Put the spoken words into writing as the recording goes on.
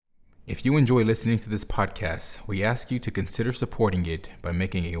If you enjoy listening to this podcast, we ask you to consider supporting it by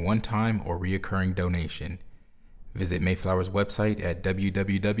making a one-time or reoccurring donation. Visit Mayflower's website at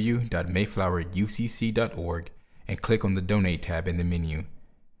www.mayflowerucc.org and click on the Donate tab in the menu.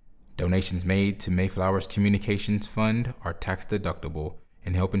 Donations made to Mayflower's Communications Fund are tax deductible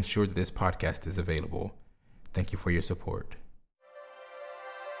and help ensure that this podcast is available. Thank you for your support.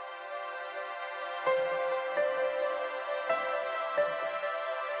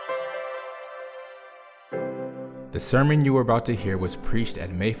 The sermon you are about to hear was preached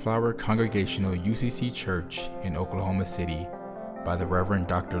at Mayflower Congregational UCC Church in Oklahoma City by the Reverend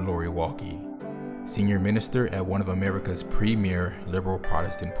Dr. Lori Walke, senior minister at one of America's premier liberal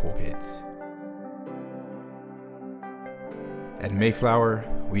Protestant pulpits. At Mayflower,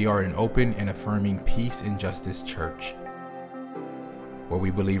 we are an open and affirming peace and justice church, where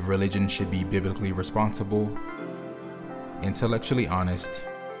we believe religion should be biblically responsible, intellectually honest,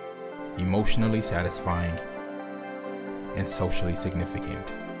 emotionally satisfying, and socially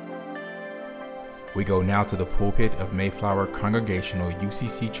significant. We go now to the pulpit of Mayflower Congregational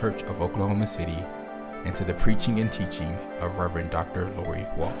UCC Church of Oklahoma City and to the preaching and teaching of Reverend Dr. Lori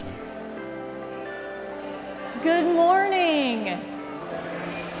Walke. Good morning.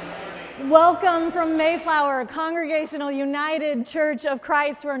 Welcome from Mayflower Congregational United Church of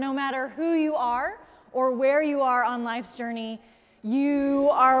Christ, where no matter who you are or where you are on life's journey, you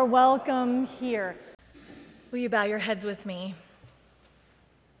are welcome here. Will you bow your heads with me?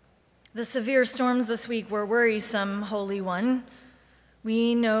 The severe storms this week were worrisome, Holy One.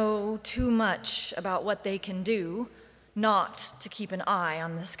 We know too much about what they can do not to keep an eye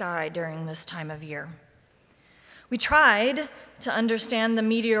on the sky during this time of year. We tried to understand the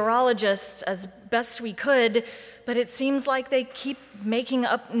meteorologists as best we could, but it seems like they keep making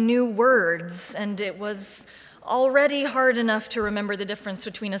up new words, and it was already hard enough to remember the difference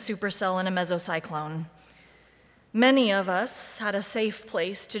between a supercell and a mesocyclone. Many of us had a safe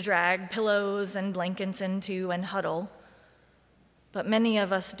place to drag pillows and blankets into and huddle, but many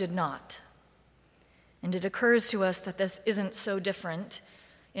of us did not. And it occurs to us that this isn't so different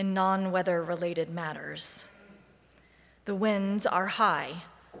in non-weather-related matters. The winds are high,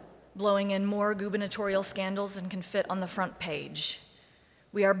 blowing in more gubernatorial scandals than can fit on the front page.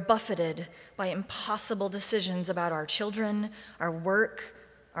 We are buffeted by impossible decisions about our children, our work,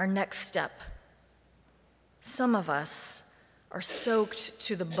 our next step. Some of us are soaked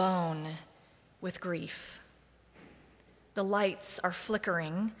to the bone with grief. The lights are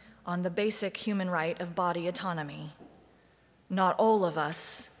flickering on the basic human right of body autonomy. Not all of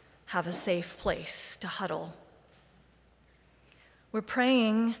us have a safe place to huddle. We're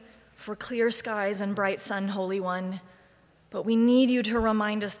praying for clear skies and bright sun, Holy One, but we need you to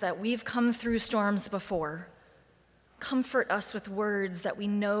remind us that we've come through storms before. Comfort us with words that we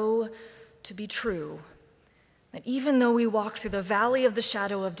know to be true. That even though we walk through the valley of the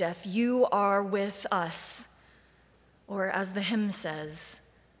shadow of death, you are with us. Or as the hymn says,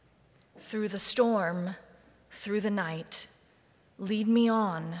 through the storm, through the night, lead me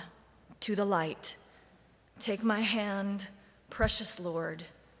on to the light. Take my hand, precious Lord,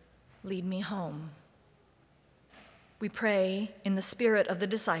 lead me home. We pray in the spirit of the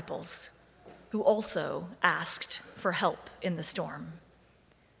disciples, who also asked for help in the storm.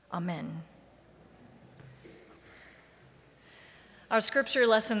 Amen. Our scripture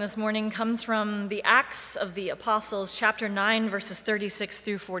lesson this morning comes from the Acts of the Apostles, chapter 9, verses 36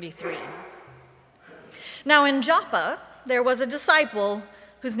 through 43. Now in Joppa, there was a disciple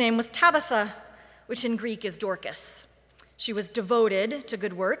whose name was Tabitha, which in Greek is Dorcas. She was devoted to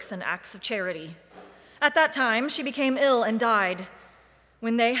good works and acts of charity. At that time, she became ill and died.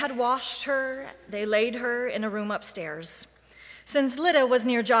 When they had washed her, they laid her in a room upstairs. Since Lydda was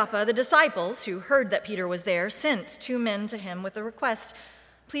near Joppa, the disciples, who heard that Peter was there, sent 2 men to him with the request,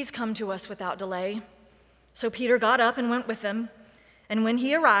 "Please come to us without delay." So Peter got up and went with them, and when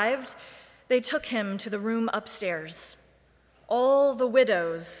he arrived, they took him to the room upstairs. All the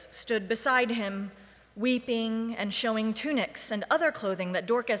widows stood beside him, weeping and showing tunics and other clothing that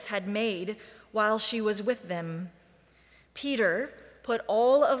Dorcas had made while she was with them. Peter put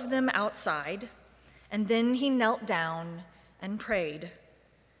all of them outside, and then he knelt down and prayed.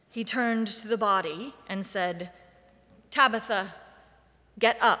 He turned to the body and said, "Tabitha,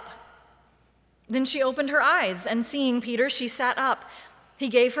 get up." Then she opened her eyes, and seeing Peter, she sat up. He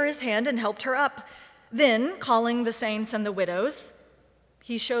gave her his hand and helped her up. Then, calling the saints and the widows,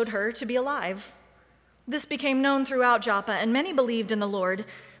 he showed her to be alive. This became known throughout Joppa, and many believed in the Lord.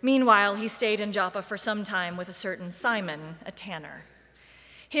 Meanwhile, he stayed in Joppa for some time with a certain Simon, a tanner.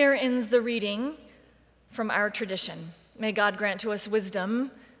 Here ends the reading from our tradition. May God grant to us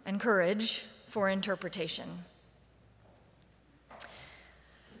wisdom and courage for interpretation.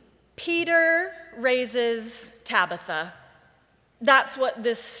 Peter raises Tabitha. That's what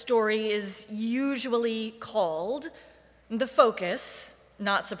this story is usually called. The focus,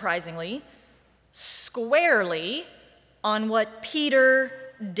 not surprisingly, squarely on what Peter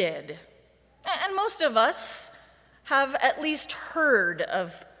did. And most of us have at least heard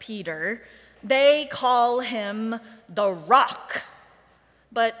of Peter. They call him the Rock.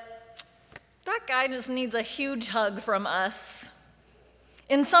 But that guy just needs a huge hug from us.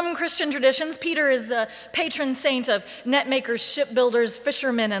 In some Christian traditions, Peter is the patron saint of netmakers, shipbuilders,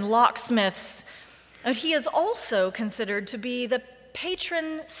 fishermen, and locksmiths. And he is also considered to be the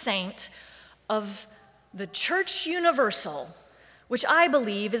patron saint of the Church Universal, which I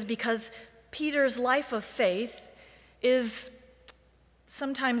believe is because Peter's life of faith is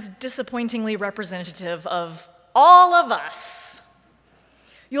sometimes disappointingly representative of all of us.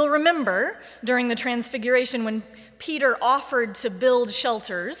 You'll remember during the Transfiguration when Peter offered to build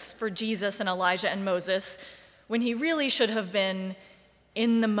shelters for Jesus and Elijah and Moses, when he really should have been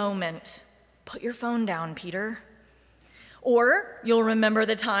in the moment. Put your phone down, Peter. Or you'll remember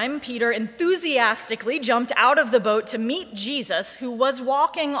the time Peter enthusiastically jumped out of the boat to meet Jesus, who was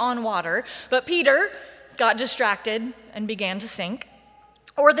walking on water, but Peter got distracted and began to sink.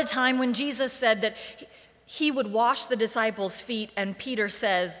 Or the time when Jesus said that he would wash the disciples' feet, and Peter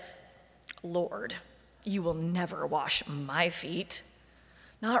says, "Lord, you will never wash my feet,"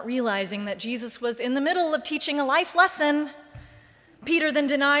 not realizing that Jesus was in the middle of teaching a life lesson. Peter then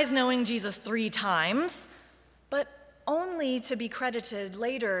denies knowing Jesus 3 times, but only to be credited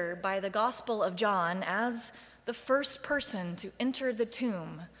later by the Gospel of John as the first person to enter the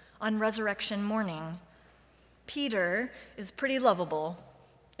tomb on resurrection morning. Peter is pretty lovable,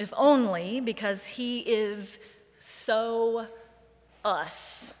 if only because he is so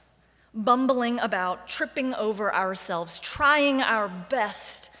us. Bumbling about, tripping over ourselves, trying our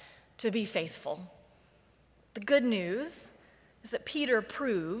best to be faithful. The good news is that Peter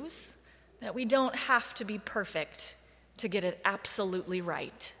proves that we don't have to be perfect to get it absolutely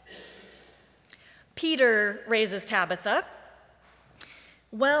right. Peter raises Tabitha.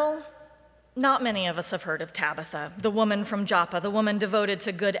 Well, not many of us have heard of Tabitha, the woman from Joppa, the woman devoted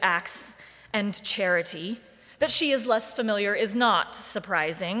to good acts and charity. That she is less familiar is not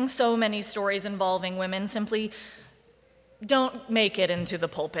surprising. So many stories involving women simply don't make it into the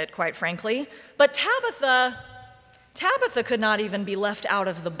pulpit, quite frankly. But Tabitha could not even be left out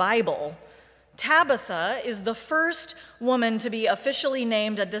of the Bible. Tabitha is the first woman to be officially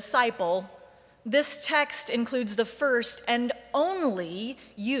named a disciple. This text includes the first and only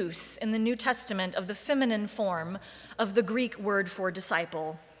use in the New Testament of the feminine form of the Greek word for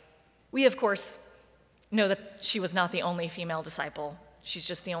disciple. We, of course, know that she was not the only female disciple. She's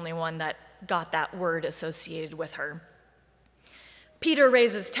just the only one that got that word associated with her. Peter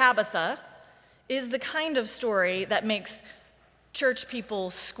raises Tabitha is the kind of story that makes church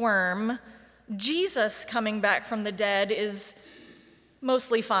people squirm. Jesus coming back from the dead is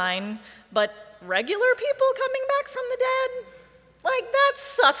mostly fine, but regular people coming back from the dead? That's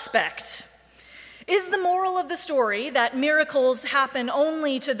suspect. Is the moral of the story that miracles happen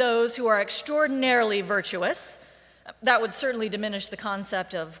only to those who are extraordinarily virtuous? That would certainly diminish the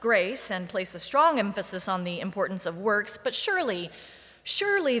concept of grace and place a strong emphasis on the importance of works, but surely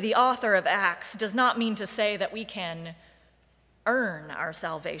the author of Acts does not mean to say that we can earn our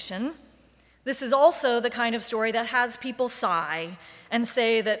salvation. This is also the kind of story that has people sigh and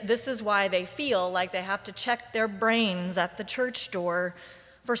say that this is why they feel like they have to check their brains at the church door.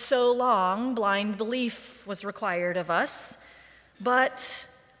 For so long, blind belief was required of us, but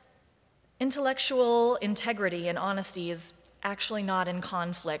intellectual integrity and honesty is actually not in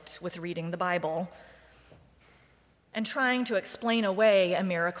conflict with reading the Bible. And trying to explain away a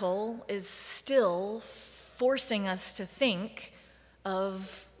miracle is still forcing us to think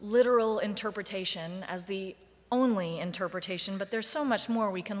of literal interpretation as the only interpretation, but there's so much more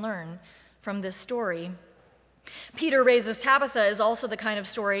we can learn from this story. Peter raises Tabitha is also the kind of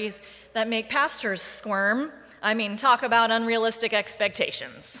stories that make pastors squirm. Talk about unrealistic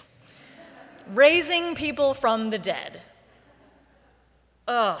expectations. Raising people from the dead.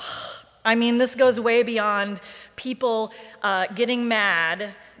 This goes way beyond people getting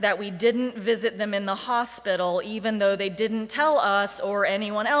mad that we didn't visit them in the hospital, even though they didn't tell us or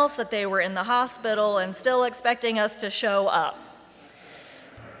anyone else that they were in the hospital, and still expecting us to show up.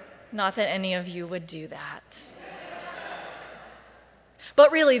 Not that any of you would do that.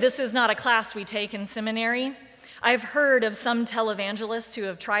 But really, this is not a class we take in seminary. I've heard of some televangelists who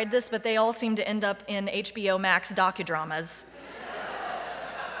have tried this, but they all seem to end up in HBO Max docudramas.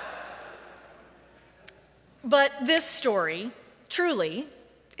 But this story, truly,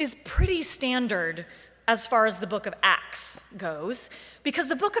 is pretty standard as far as the book of Acts goes, because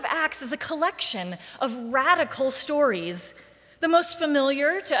the book of Acts is a collection of radical stories. The most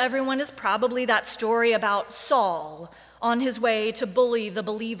familiar to everyone is probably that story about Saul on his way to bully the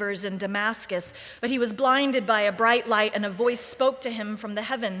believers in Damascus, but he was blinded by a bright light and a voice spoke to him from the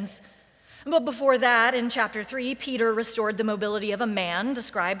heavens. But before that, in chapter 3, Peter restored the mobility of a man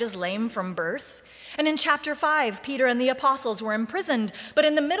described as lame from birth. And in chapter 5, Peter and the apostles were imprisoned, but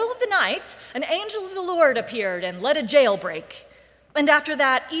in the middle of the night, an angel of the Lord appeared and led a jailbreak. And after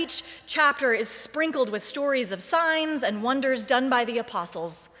that, each chapter is sprinkled with stories of signs and wonders done by the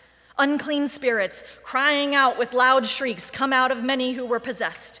apostles. Unclean spirits, crying out with loud shrieks, come out of many who were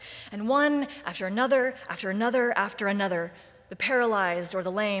possessed. And one after another, after another, after another, the paralyzed or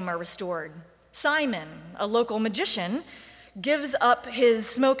the lame are restored. Simon, a local magician, gives up his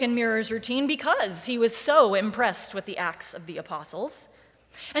smoke and mirrors routine because he was so impressed with the Acts of the Apostles.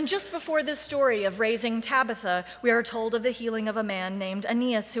 And just before this story of raising Tabitha, we are told of the healing of a man named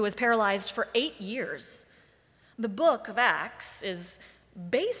Aeneas who was paralyzed for 8 years. The book of Acts is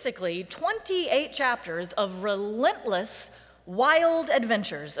basically 28 chapters of relentless, wild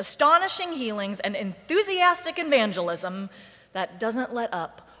adventures, astonishing healings, and enthusiastic evangelism that doesn't let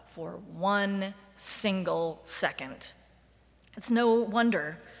up for 1 single second. It's no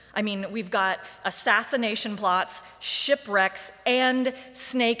wonder. I mean, we've got assassination plots, shipwrecks, and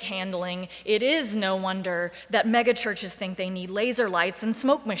snake handling. It is no wonder that megachurches think they need laser lights and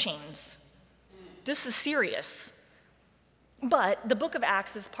smoke machines. This is serious. But the book of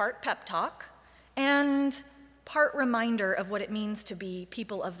Acts is part pep talk and part reminder of what it means to be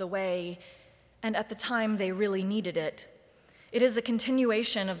people of the way, and at the time they really needed it. It is a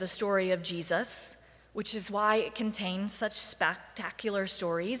continuation of the story of Jesus, which is why it contains such spectacular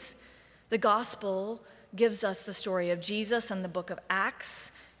stories. The gospel gives us the story of Jesus, and the book of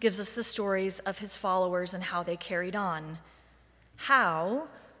Acts gives us the stories of his followers and how they carried on. How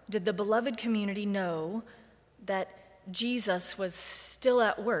did the beloved community know that Jesus was still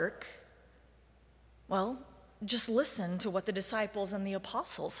at work? Well, just listen to what the disciples and the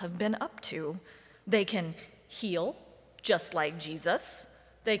apostles have been up to. They can heal, just like Jesus.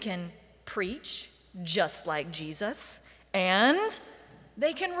 They can preach, just like Jesus. And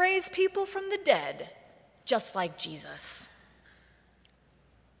they can raise people from the dead, just like Jesus.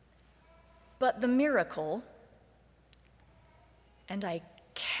 But the miracle, and I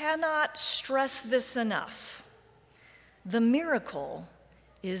cannot stress this enough, the miracle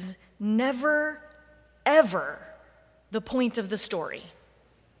is never, ever the point of the story.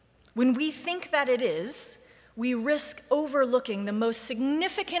 When we think that it is, we risk overlooking the most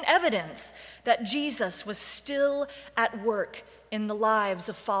significant evidence that Jesus was still at work in the lives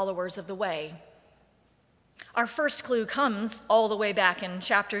of followers of the way. Our first clue comes all the way back in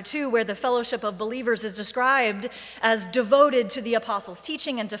chapter 2, where the fellowship of believers is described as devoted to the apostles'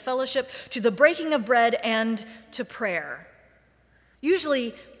 teaching and to fellowship, to the breaking of bread, and to prayer.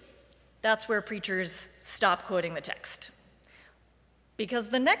 Usually, that's where preachers stop quoting the text, because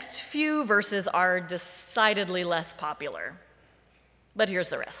the next few verses are decidedly less popular. But here's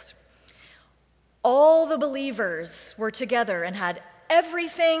the rest. All the believers were together and had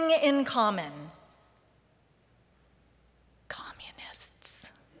everything in common.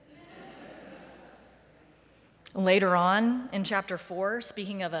 Communists. Later on in chapter 4,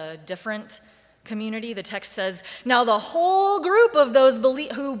 speaking of a different community, the text says, now the whole group of those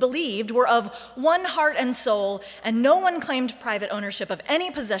who believed were of one heart and soul, and no one claimed private ownership of any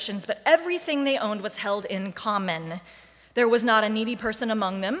possessions, but everything they owned was held in common. There was not a needy person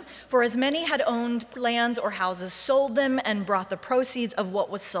among them, for as many had owned lands or houses, sold them and brought the proceeds of what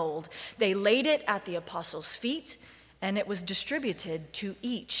was sold. They laid it at the apostles' feet, and it was distributed to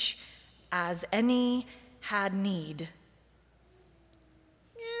each as any had need.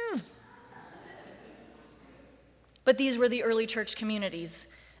 But these were the early church communities,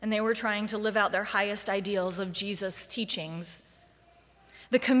 and they were trying to live out their highest ideals of Jesus' teachings.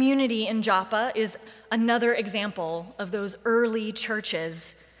 The community in Joppa is another example of those early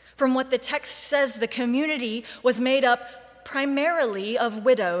churches. From what the text says, the community was made up primarily of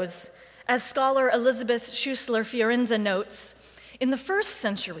widows. As scholar Elizabeth Schussler Fiorenza notes, in the first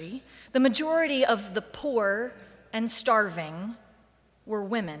century, the majority of the poor and starving were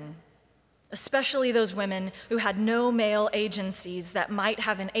women, especially those women who had no male agencies that might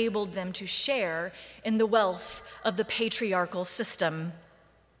have enabled them to share in the wealth of the patriarchal system.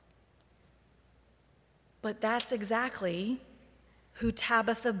 But that's exactly who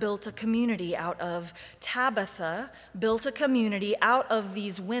Tabitha built a community out of. Tabitha built a community out of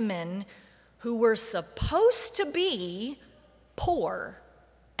these women who were supposed to be poor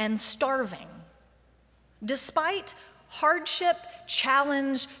and starving. Despite hardship,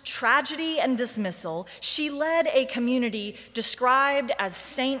 challenge, tragedy, and dismissal, she led a community described as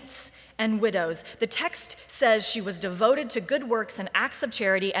saints and widows. The text says she was devoted to good works and acts of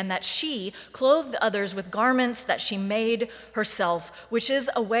charity, and that she clothed others with garments that she made herself, which is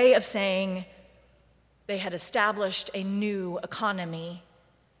a way of saying they had established a new economy,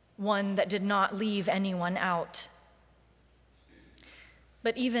 one that did not leave anyone out.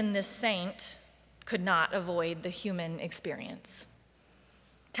 But even this saint could not avoid the human experience.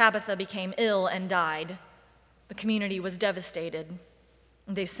 Tabitha became ill and died. The community was devastated.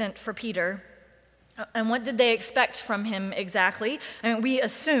 They sent for Peter. And what did they expect from him exactly? I mean, we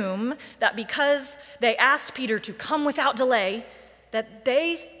assume that because they asked Peter to come without delay, that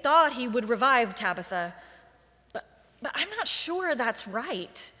they thought he would revive Tabitha. But I'm not sure that's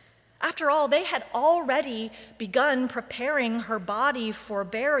right. After all, they had already begun preparing her body for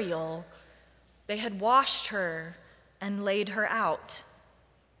burial. They had washed her and laid her out.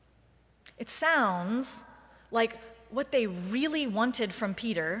 It sounds like what they really wanted from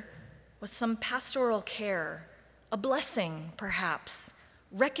Peter was some pastoral care, a blessing, perhaps,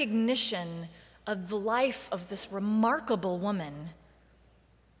 recognition of the life of this remarkable woman.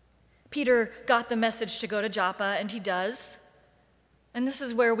 Peter got the message to go to Joppa, and he does. And this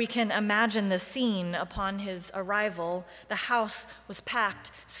is where we can imagine the scene upon his arrival. The house was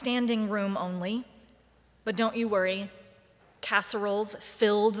packed, standing room only. But don't you worry, casseroles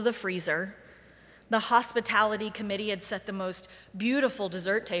filled the freezer. The hospitality committee had set the most beautiful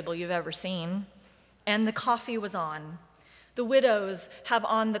dessert table you've ever seen, and the coffee was on. The widows have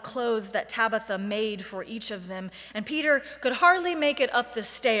on the clothes that Tabitha made for each of them, and Peter could hardly make it up the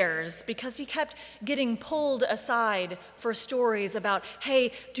stairs because he kept getting pulled aside for stories about,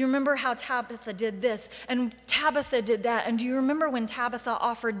 hey, do you remember how Tabitha did this? And Tabitha did that. And do you remember when Tabitha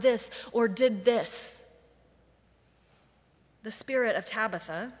offered this or did this? The spirit of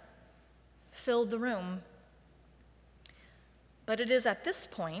Tabitha filled the room. But it is at this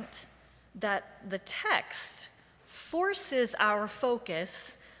point that the text forces our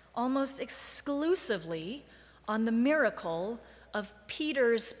focus almost exclusively on the miracle of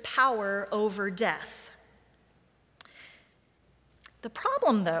Peter's power over death. The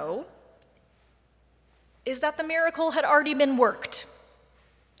problem, though, is that the miracle had already been worked.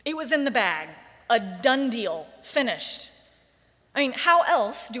 It was in the bag, a done deal, finished. I mean, how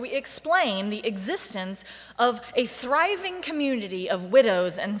else do we explain the existence of a thriving community of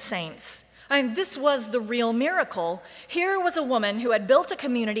widows and saints? I mean, this was the real miracle. Here was a woman who had built a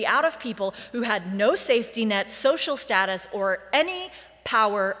community out of people who had no safety net, social status, or any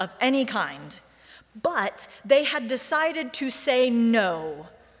power of any kind. But they had decided to say no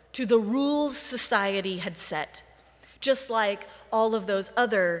to the rules society had set, just like all of those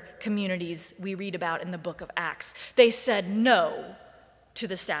other communities we read about in the book of Acts. They said no to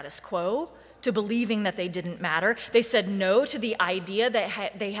the status quo, to believing that they didn't matter. They said no to the idea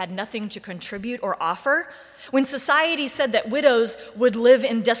that they had nothing to contribute or offer. When society said that widows would live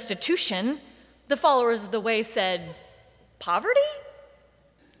in destitution, the followers of the way said, poverty?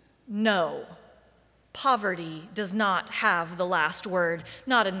 No, poverty does not have the last word,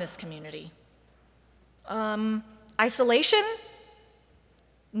 not in this community. Isolation?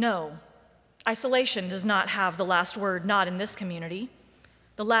 No, isolation does not have the last word, not in this community.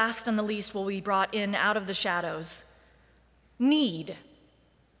 The last and the least will be brought in out of the shadows. Need.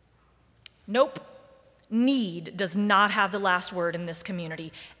 Nope. Need does not have the last word in this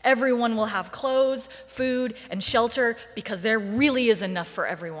community. Everyone will have clothes, food, and shelter because there really is enough for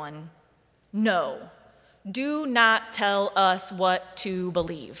everyone. No. Do not tell us what to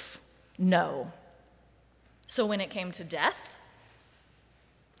believe. No. So when it came to death,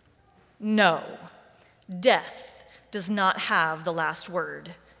 no. Death does not have the last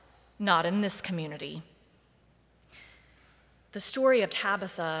word, not in this community. The story of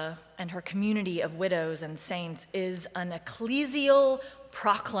Tabitha and her community of widows and saints is an ecclesial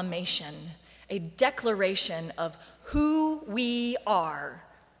proclamation, a declaration of who we are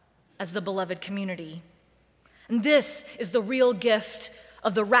as the beloved community. And this is the real gift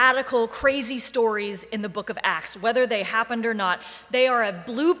of the radical, crazy stories in the book of Acts. Whether they happened or not, they are a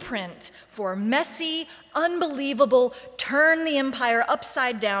blueprint for messy, unbelievable, turn the empire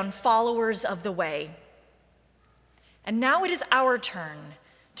upside down followers of the way. And now it is our turn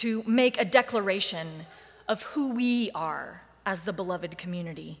to make a declaration of who we are as the beloved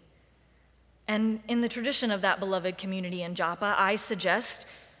community. And in the tradition of that beloved community in Joppa, I suggest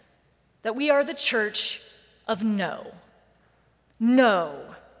that we are the church of no.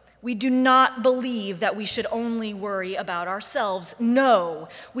 No, We do not believe that we should only worry about ourselves. No,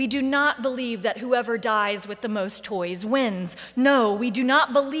 we do not believe that whoever dies with the most toys wins. No, we do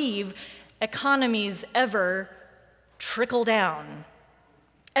not believe economies ever trickle down.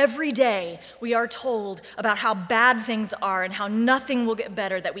 Every day we are told about how bad things are and how nothing will get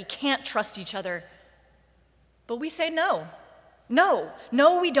better, that we can't trust each other. But we say no. No,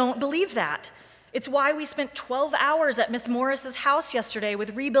 we don't believe that. It's why we spent 12 hours at Miss Morris's house yesterday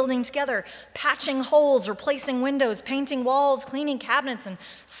with Rebuilding Together, patching holes, replacing windows, painting walls, cleaning cabinets, and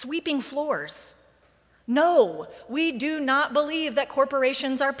sweeping floors. No, we do not believe that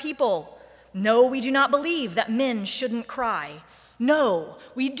corporations are people. No, we do not believe that men shouldn't cry. No,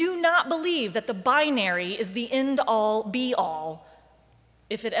 we do not believe that the binary is the end-all, be-all,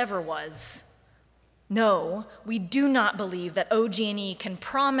 if it ever was. No, we do not believe that OG&E can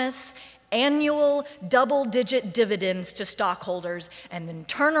promise annual double-digit dividends to stockholders and then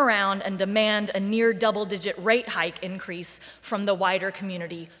turn around and demand a near double-digit rate hike increase from the wider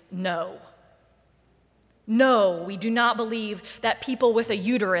community. No. No, we do not believe that people with a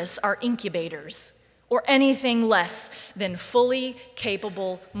uterus are incubators or anything less than fully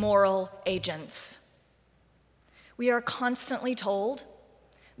capable moral agents. We are constantly told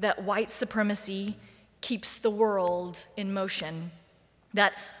that white supremacy keeps the world in motion,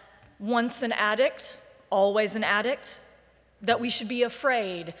 that once an addict, always an addict, that we should be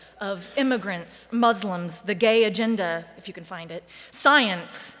afraid of immigrants, Muslims, the gay agenda, if you can find it,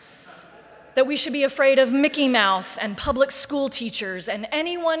 science, that we should be afraid of Mickey Mouse and public school teachers and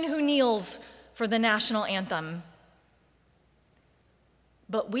anyone who kneels for the national anthem.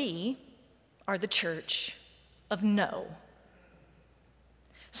 But we are the church of no.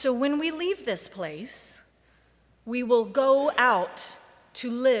 So when we leave this place, we will go out to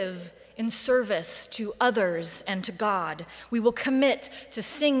live in service to others and to God. We will commit to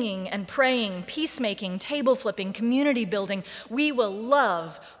singing and praying, peacemaking, table flipping, community building. We will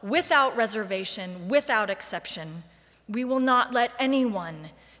love without reservation, without exception. We will not let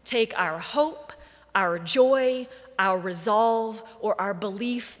anyone take our hope, our joy, our resolve, or our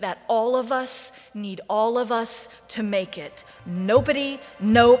belief that all of us need all of us to make it. Nobody,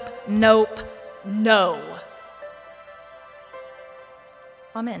 nope, no.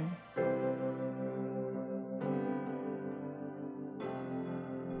 Amen.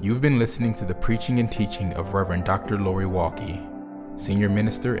 You've been listening to the preaching and teaching of Reverend Dr. Lori Walke, Senior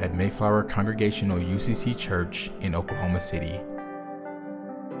Minister at Mayflower Congregational UCC Church in Oklahoma City.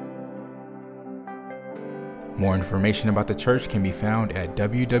 More information about the church can be found at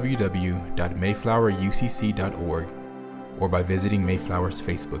www.mayflowerucc.org or by visiting Mayflower's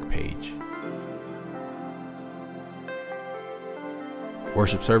Facebook page.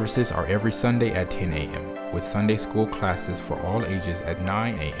 Worship services are every Sunday at 10 a.m., with Sunday school classes for all ages at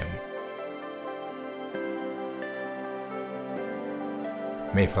 9 a.m.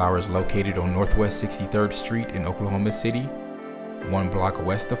 Mayflower is located on Northwest 63rd Street in Oklahoma City, 1 block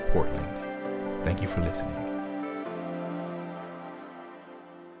west of Portland. Thank you for listening.